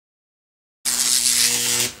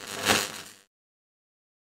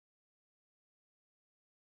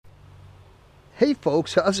Hey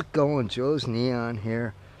folks, how's it going? Joe's Neon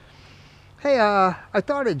here. Hey, I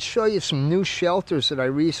thought I'd show you some new shelters that I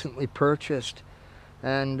recently purchased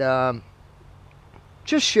and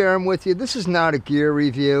just share them with you. This is not a gear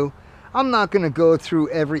review. I'm not going to go through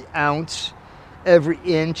every ounce, every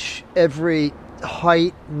inch, every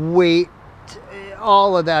height, weight,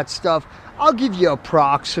 all of that stuff. I'll give you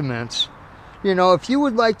approximates. You know, if you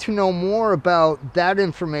would like to know more about that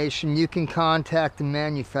information, you can contact the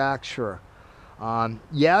manufacturer.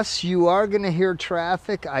 Yes, you are going to hear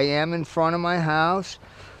traffic. I am in front of my house.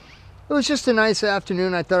 It was just a nice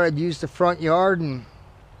afternoon. I thought I'd use the front yard and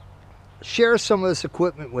share some of this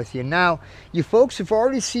equipment with you. Now, you folks have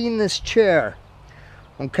already seen this chair,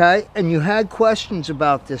 okay? And you had questions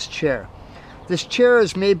about this chair. This chair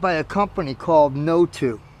is made by a company called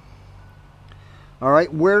No2. All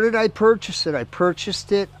right, where did I purchase it? I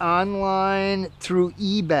purchased it online through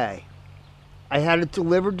eBay. I had it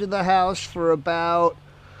delivered to the house for about,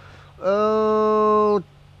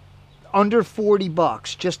 under 40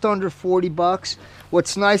 bucks, just under 40 bucks.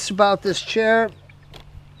 What's nice about this chair,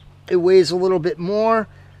 it weighs a little bit more,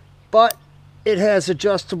 but it has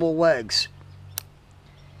adjustable legs.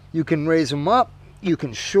 You can raise them up, you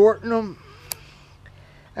can shorten them,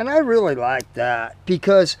 and I really like that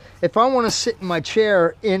because if I want to sit in my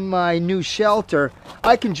chair in my new shelter,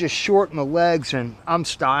 I can just shorten the legs and I'm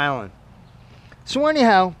styling. So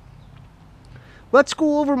anyhow, let's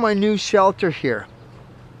go over my new shelter here.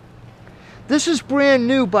 This is brand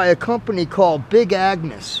new by a company called Big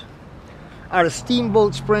Agnes out of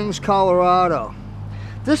Steamboat Springs, Colorado.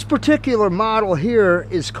 This particular model here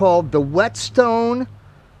is called the Whetstone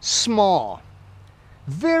Small.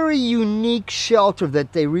 Very unique shelter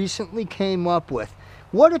that they recently came up with.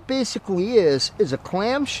 What it basically is a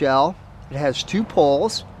clamshell. It has two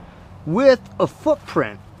poles with a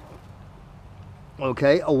footprint.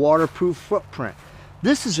 Okay, a waterproof footprint.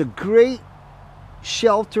 This is a great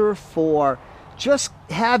shelter for just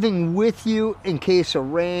having with you in case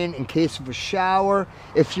of rain, in case of a shower.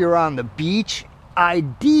 If you're on the beach,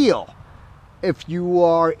 ideal. If you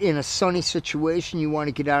are in a sunny situation, you want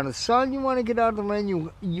to get out of the sun, you want to get out of the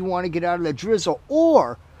rain, you want to get out of the drizzle,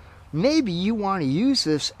 or maybe you want to use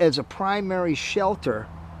this as a primary shelter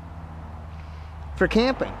for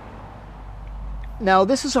camping. Now,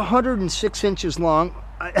 this is 106 inches long.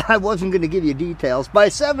 I wasn't going to give you details. By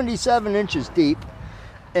 77 inches deep.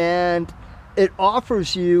 And it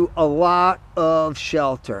offers you a lot of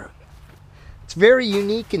shelter. It's very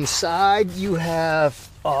unique inside. You have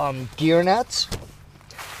gear nets.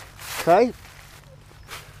 Okay.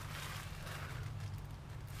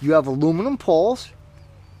 You have aluminum poles.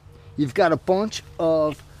 You've got a bunch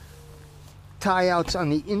of tie-outs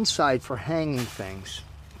on the inside for hanging things.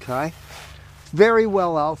 Okay. Very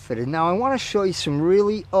well outfitted. Now I want to show you some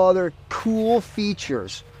really other cool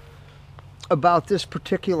features about this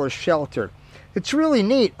particular shelter. It's really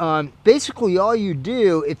neat. Basically all you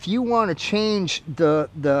do, if you want to change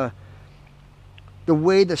the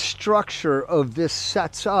way the structure of this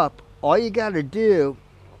sets up, all you got to do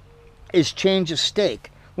is change a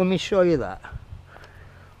stake. Let me show you that.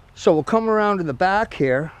 So we'll come around to the back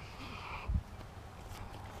here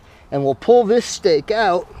and we'll pull this stake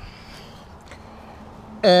out.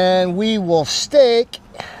 And we will stake,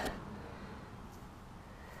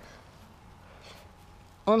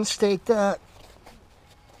 unstake that,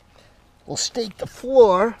 we'll stake the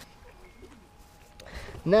floor.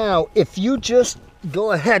 Now, if you just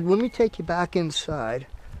go ahead, let me take you back inside,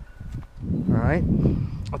 all right?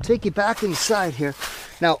 I'll take you back inside here.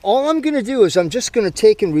 Now, all I'm gonna do is I'm just gonna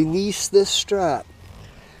take and release this strap.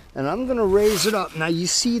 And I'm going to raise it up. Now you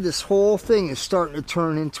see this whole thing is starting to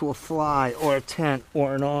turn into a fly or a tent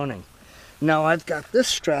or an awning. Now I've got this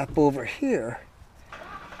strap over here.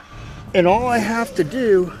 And all I have to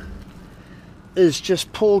do is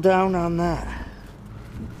just pull down on that.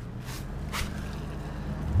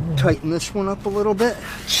 Tighten this one up a little bit.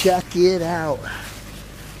 Check it out.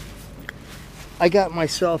 I got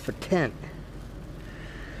myself a tent.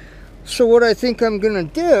 So what I think I'm going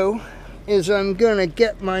to do is I'm gonna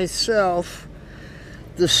get myself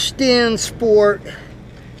the Stand Sport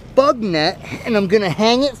bug net and I'm gonna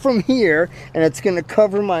hang it from here and it's gonna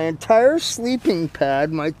cover my entire sleeping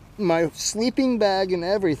pad, my sleeping bag and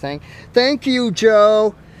everything. Thank you,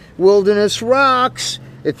 Joe. Wilderness Rocks.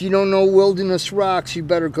 If you don't know Wilderness Rocks, you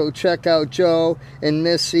better go check out Joe and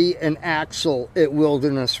Missy and Axel at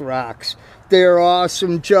Wilderness Rocks. They're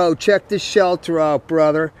awesome. Joe, check this shelter out,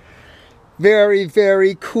 brother. Very,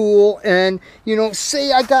 very cool. And you know,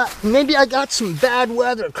 say maybe I got some bad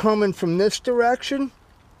weather coming from this direction.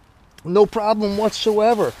 No problem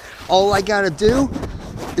whatsoever. All I gotta do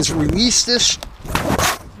is release this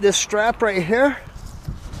this strap right here.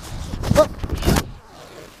 Up.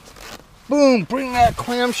 Boom, bring that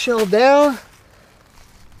clamshell down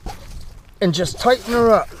and just tighten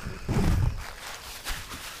her up.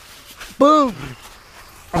 Boom,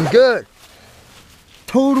 I'm good.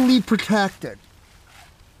 Totally protected.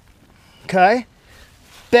 Okay?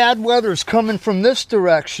 Bad weather's coming from this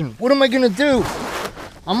direction. What am I gonna do?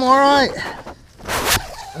 I'm all right.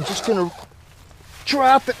 I'm just gonna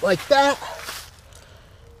drop it like that.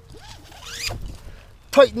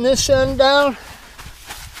 Tighten this end down.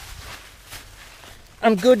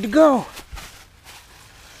 I'm good to go.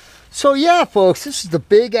 So yeah, folks, this is the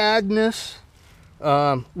Big Agnes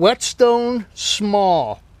Whetstone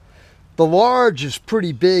Small. The large is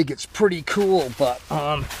pretty big. It's pretty cool, but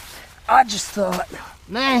I just thought,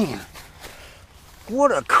 man,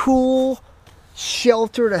 what a cool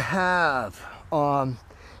shelter to have.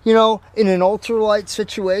 You know, in an ultralight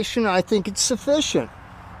situation, I think it's sufficient.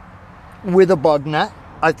 With a bug net,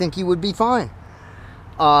 I think you would be fine.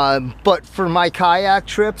 But for my kayak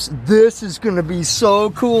trips, this is going to be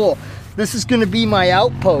so cool. This is going to be my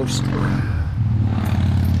outpost.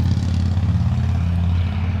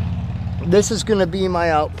 This is going to be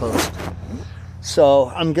my outpost. So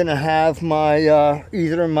I'm going to have my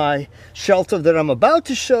either my shelter that I'm about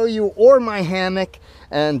to show you, or my hammock,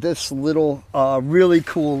 and this little really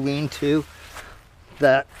cool lean-to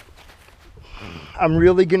that I'm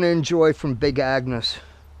really going to enjoy from Big Agnes.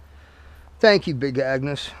 Thank you, Big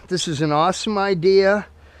Agnes. This is an awesome idea.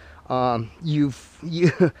 You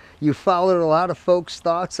followed a lot of folks'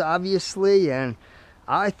 thoughts, obviously, and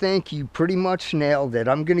I think you pretty much nailed it.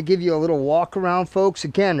 I'm going to give you a little walk around, folks.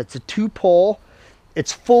 Again, it's a 2-pole.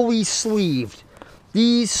 It's fully sleeved.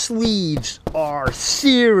 These sleeves are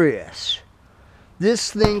serious.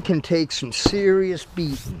 This thing can take some serious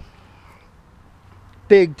beating.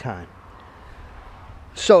 Big time.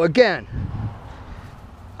 So again,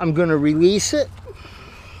 I'm going to release it.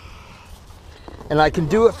 And I can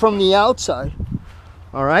do it from the outside.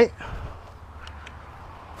 All right.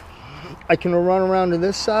 I can run around to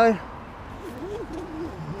this side.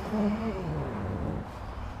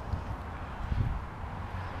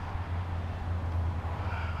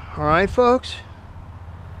 All right, folks.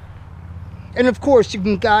 And of course, you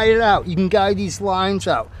can guide it out. You can guide these lines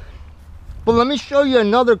out. But let me show you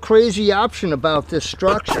another crazy option about this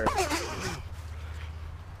structure.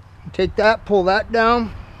 Take that, pull that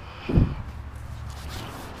down.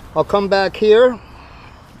 I'll come back here.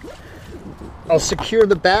 I'll secure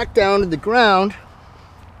the back down to the ground.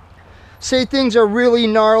 Say things are really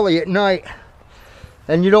gnarly at night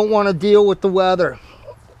and you don't want to deal with the weather.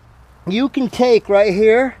 You can take right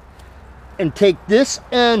here and take this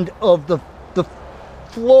end of the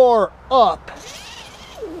floor up.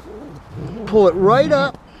 Pull it right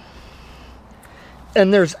up,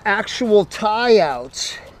 and there's actual tie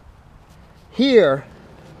outs here.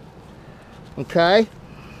 Okay,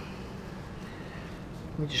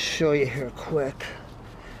 let me just show you here quick.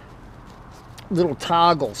 Little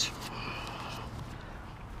toggles.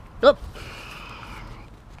 Oh,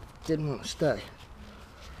 didn't want to stay.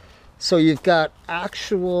 So you've got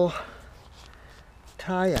actual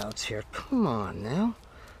tie outs here. Come on now.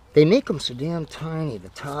 They make them so damn tiny, the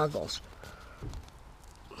toggles.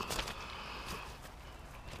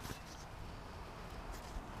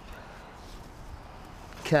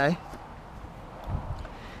 Okay.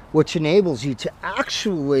 Which enables you to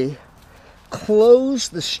actually close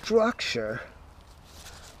the structure.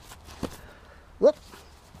 Whoop.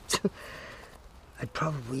 I'd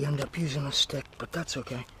probably end up using a stick, but that's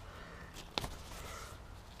okay.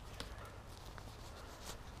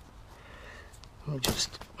 I'll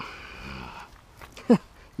just...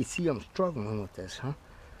 You see I'm struggling with this, huh?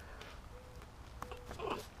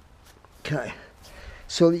 Okay.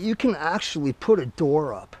 So that you can actually put a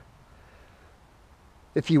door up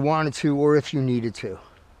if you wanted to, or if you needed to,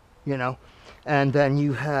 you know? And then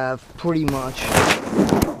you have pretty much,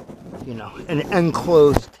 you know, an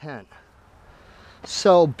enclosed tent.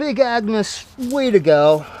 So Big Agnes, way to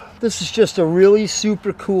go. This is just a really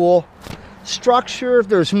super cool structure.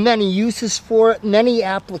 There's many uses for it, many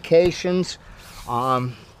applications.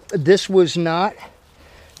 This was not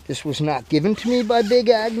given to me by Big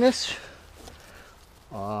Agnes,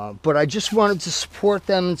 but I just wanted to support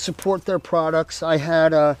them and support their products. I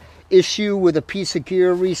had a issue with a piece of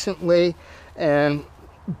gear recently, and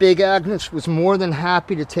Big Agnes was more than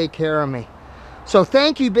happy to take care of me. So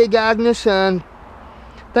thank you, Big Agnes, and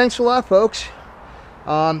thanks a lot, folks.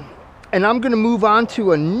 And I'm going to move on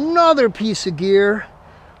to another piece of gear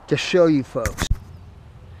to show you folks.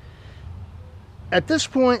 At this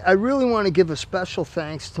point, I really want to give a special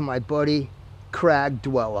thanks to my buddy Crag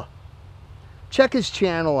Dweller. Check his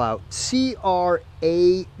channel out, CRAGDWELLA.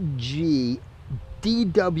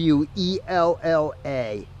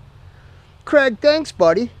 Craig, thanks,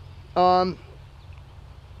 buddy. I'm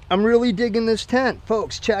really digging this tent.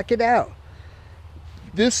 Folks, check it out.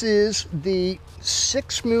 This is the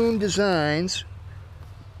 6 Moon Designs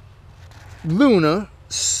Luna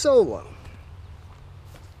Solo.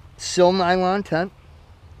 Sil nylon tent.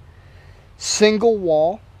 Single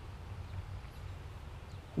wall.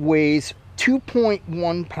 Weighs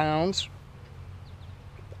 2.1 pounds.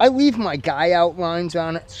 I leave my guy outlines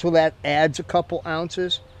on it, so that adds a couple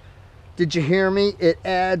ounces. Did you hear me? It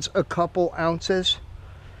adds a couple ounces.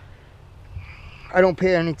 I don't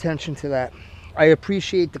pay any attention to that. I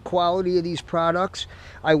appreciate the quality of these products.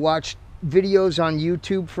 I watch videos on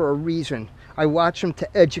YouTube for a reason. I watch them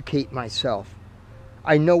to educate myself.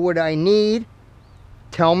 I know what I need.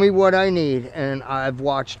 Tell me what I need. And I've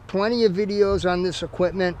watched plenty of videos on this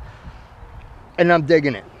equipment, and I'm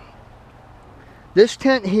digging it. This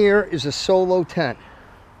tent here is a solo tent,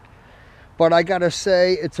 but I gotta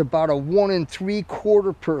say it's about a 1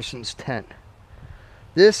 3/4 person's tent.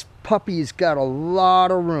 This puppy's got a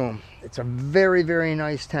lot of room. It's a very, very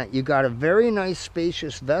nice tent. You got a very nice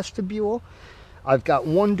spacious vestibule. I've got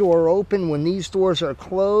one door open. When these doors are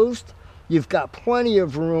closed, you've got plenty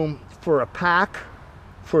of room for a pack,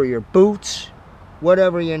 for your boots,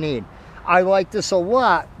 whatever you need. I like this a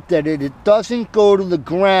lot, that it doesn't go to the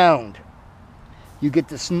ground. You get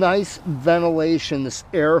this nice ventilation, this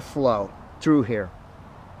airflow through here.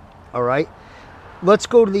 All right, let's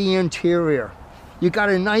go to the interior. You got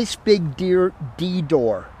a nice big D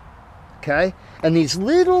door, okay? And these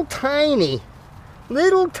little tiny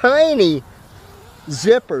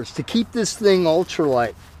zippers to keep this thing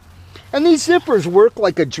ultralight. And these zippers work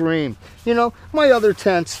like a dream. You know, my other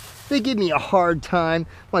tents, they give me a hard time.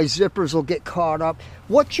 My zippers will get caught up.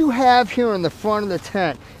 What you have here in the front of the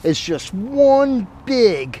tent is just one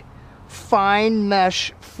big fine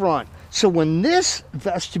mesh front. So when this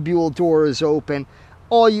vestibule door is open,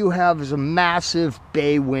 all you have is a massive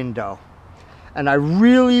bay window. And I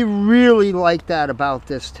really, really like that about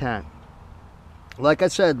this tent. Like I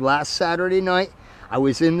said, last Saturday night, I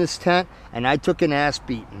was in this tent and I took an ass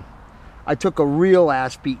beating. I took a real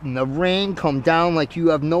ass beating. The rain come down like you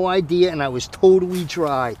have no idea, and I was totally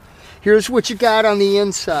dry. Here's what you got on the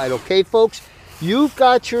inside, okay, folks? You've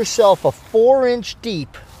got yourself a 4-inch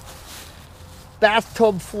deep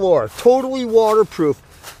bathtub floor, totally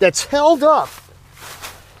waterproof, that's held up.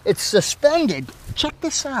 It's suspended, check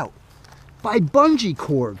this out, by bungee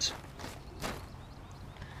cords.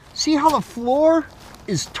 See how the floor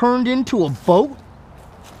is turned into a boat?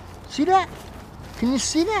 See that? Can you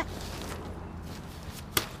see that?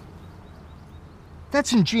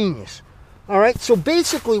 That's ingenious. All right, so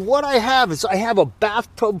basically what I have is I have a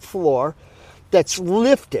bathtub floor that's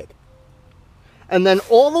lifted. And then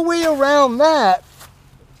all the way around that,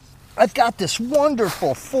 I've got this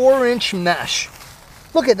wonderful 4-inch mesh.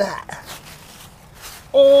 Look at that.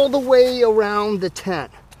 All the way around the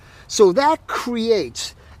tent. So that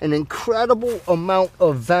creates an incredible amount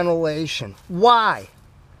of ventilation. Why?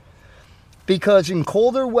 Because in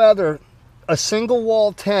colder weather, a single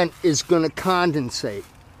wall tent is going to condensate.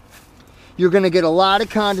 You're going to get a lot of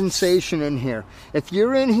condensation in here. If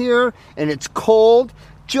you're in here and it's cold,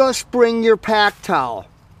 just bring your pack towel.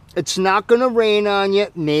 It's not going to rain on you.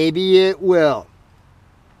 Maybe it will.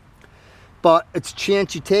 But it's a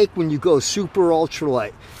chance you take when you go super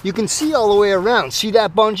ultralight. You can see all the way around. See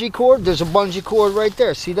that bungee cord? There's a bungee cord right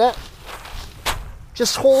there. See that?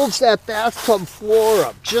 Just holds that bathtub floor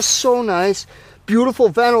up. Just so nice. Beautiful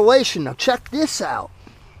ventilation. Now check this out.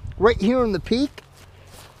 Right here in the peak,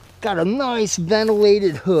 got a nice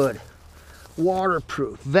ventilated hood.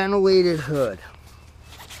 Waterproof, ventilated hood.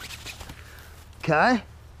 Okay?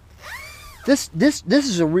 This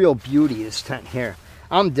is a real beauty, this tent here.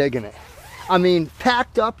 I'm digging it. I mean,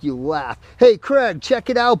 packed up, you laugh. Hey, Craig, check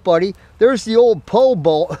it out, buddy. There's the old pole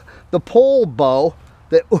bow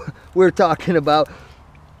that we're talking about.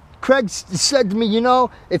 Craig said to me, you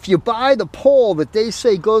know, if you buy the pole that they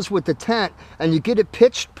say goes with the tent and you get it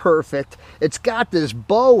pitched perfect, it's got this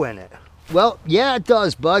bow in it. Well, yeah, it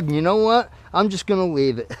does, bud. And you know what? I'm just going to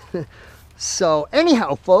leave it. So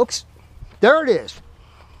anyhow, folks, there it is.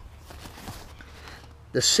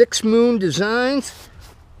 The 6 Moon Designs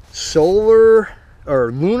Solar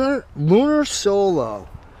or Lunar Solo.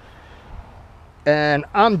 And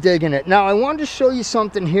I'm digging it. Now, I wanted to show you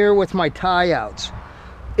something here with my tie-outs.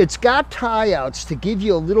 It's got tie-outs to give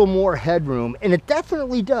you a little more headroom, and it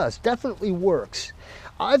definitely does, definitely works.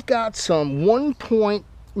 I've got some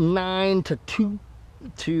 1.9 to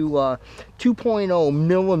to 2.0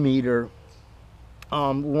 millimeter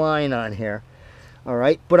line on here. All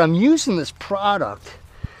right, but I'm using this product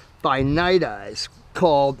by Night Eyes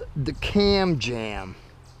called the Cam Jam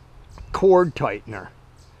cord tightener.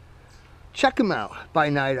 Check them out by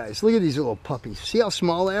Night Eyes. Look at these little puppies. See how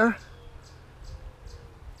small they are?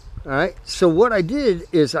 All right, so what I did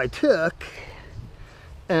is I took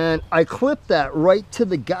and I clipped that right to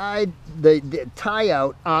the guide, the tie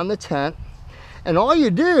out on the tent. And all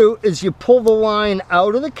you do is you pull the line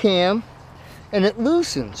out of the cam and it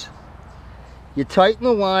loosens. You tighten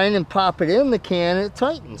the line and pop it in the can and it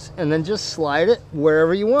tightens. And then just slide it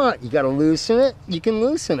wherever you want. You got to loosen it, you can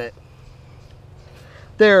loosen it.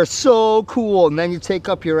 They're so cool. And then you take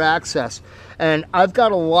up your access. And I've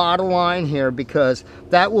got a lot of line here because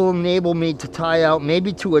that will enable me to tie out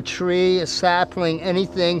maybe to a tree, a sapling,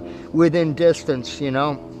 anything within distance, you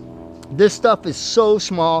know. This stuff is so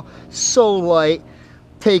small, so light.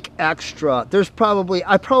 Take extra.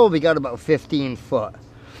 I probably got about 15 foot,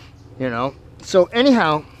 you know. So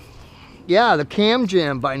anyhow, yeah, the Cam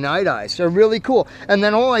Jam by Night Eyes. They're really cool. And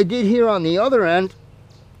then all I did here on the other end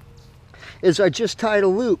is I just tied a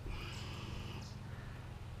loop.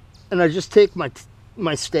 And I just take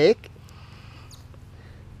my stake,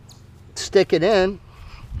 stick it in,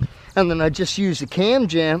 and then I just use the Cam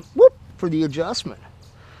Jam, whoop, for the adjustment.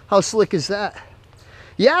 How slick is that?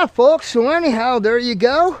 Yeah, folks, so anyhow, there you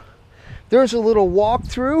go. There's a little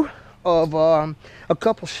walkthrough of a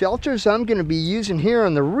couple shelters I'm going to be using here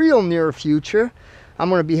in the real near future. I'm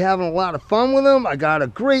going to be having a lot of fun with them. I got a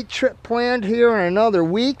great trip planned here in another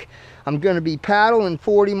week. I'm going to be paddling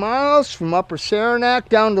 40 miles from Upper Saranac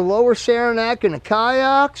down to Lower Saranac in the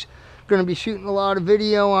kayaks. Going to be shooting a lot of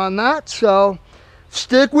video on that, so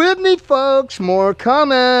stick with me, folks. More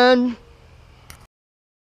coming.